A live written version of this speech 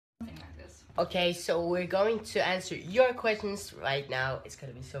Okay, so we're going to answer your questions right now. It's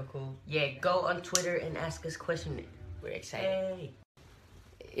gonna be so cool. Yeah, go on Twitter and ask us questions. We're excited. Hey.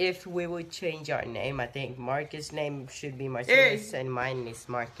 If we would change our name, I think Marcus' name should be Martinus and mine is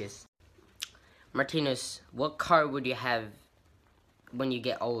Marcus. Martinus, what car would you have when you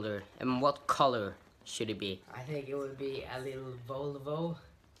get older? And what color should it be? I think it would be a little Volvo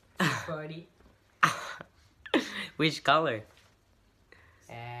 240. Which color?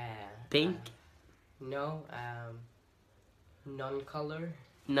 Pink? No, non-color.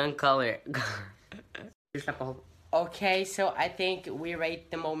 Non-color. Okay, so I think we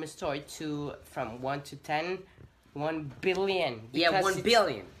rate the moment story from 1 to 10. 1 billion. Yeah, 1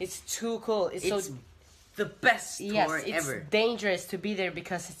 billion. It's too cool. It's so the best tour ever. It's dangerous to be there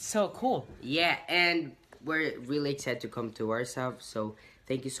because it's so cool. Yeah, and we're really excited to come to Warsaw. So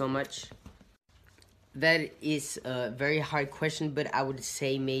thank you so much. That is a very hard question, but I would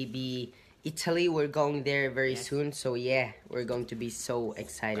say maybe Italy. We're going there very soon, so yeah, we're going to be so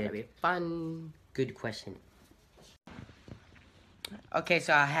excited. It's gonna be fun. Good question. Okay,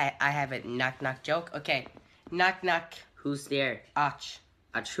 so I have a knock knock joke. Okay, knock knock. Who's there? Ach.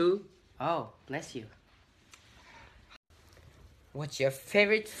 Ach who? Oh, bless you. What's your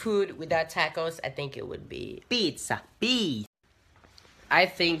favorite food without tacos? I think it would be Pizza. Pizza. I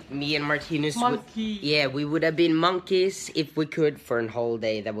think me and Martinus Monkey. we would have been monkeys if we could for a whole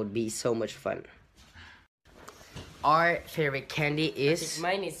day. That would be so much fun. Our favorite candy is... I think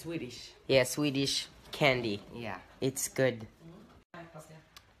mine is Swedish. Yeah, Swedish candy. Yeah. It's good.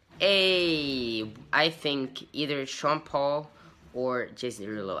 I think either Sean Paul or Jason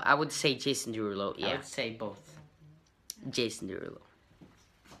Derulo. I would say Jason Derulo, yeah. I would say both. Jason Derulo.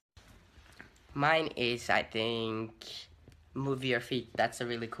 Mine is, I think... Move Your Feet. That's a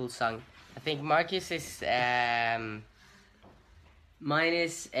really cool song. I think Marcus is mine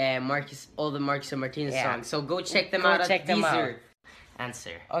is Marcus, all the Marcus and Martinus songs. So go check them go out. check them out.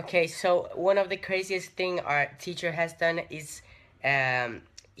 Answer. Okay, so one of the craziest thing our teacher has done is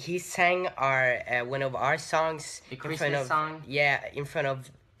he sang one of our songs the Christmas song. Yeah, in front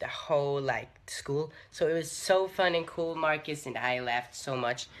of the whole school. So it was so fun and cool. Marcus and I laughed so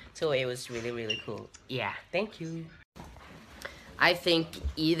much. So it was really, really cool. Yeah. Thank you. I think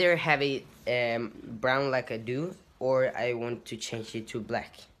either have it brown like I do, or I want to change it to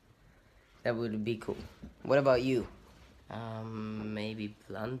black. That would be cool. What about you? Maybe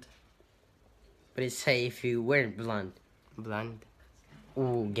blonde. But it's say if you weren't blonde. Blonde.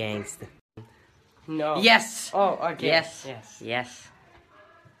 Ooh, gangsta. No. Yes. Oh, okay. Yes. Yes. Yes.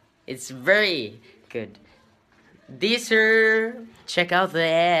 It's very good. Deezer. Check out the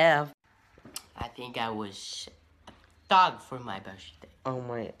app. I think I was dog for my birthday. Oh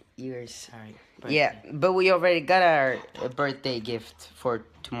my ears. Sorry. Birthday. Yeah, but we already got our birthday gift for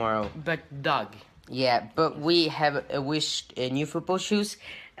tomorrow. But dog. Yeah, but we have wished new football shoes,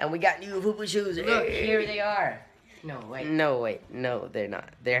 and we got new football shoes. Look, here they are. No, wait. No, they're not.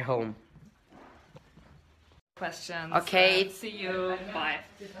 They're home. Questions. Okay. See you. Bye.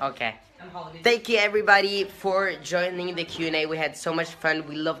 Okay. Thank you everybody for joining the Q&A. We had so much fun.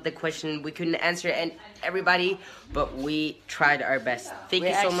 We loved the question. We couldn't answer everybody, but we tried our best. Thank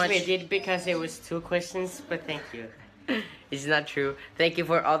you so much. We did because it was 2 questions, but thank you. It's not true. Thank you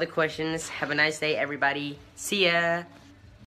for all the questions. Have a nice day, everybody. See ya.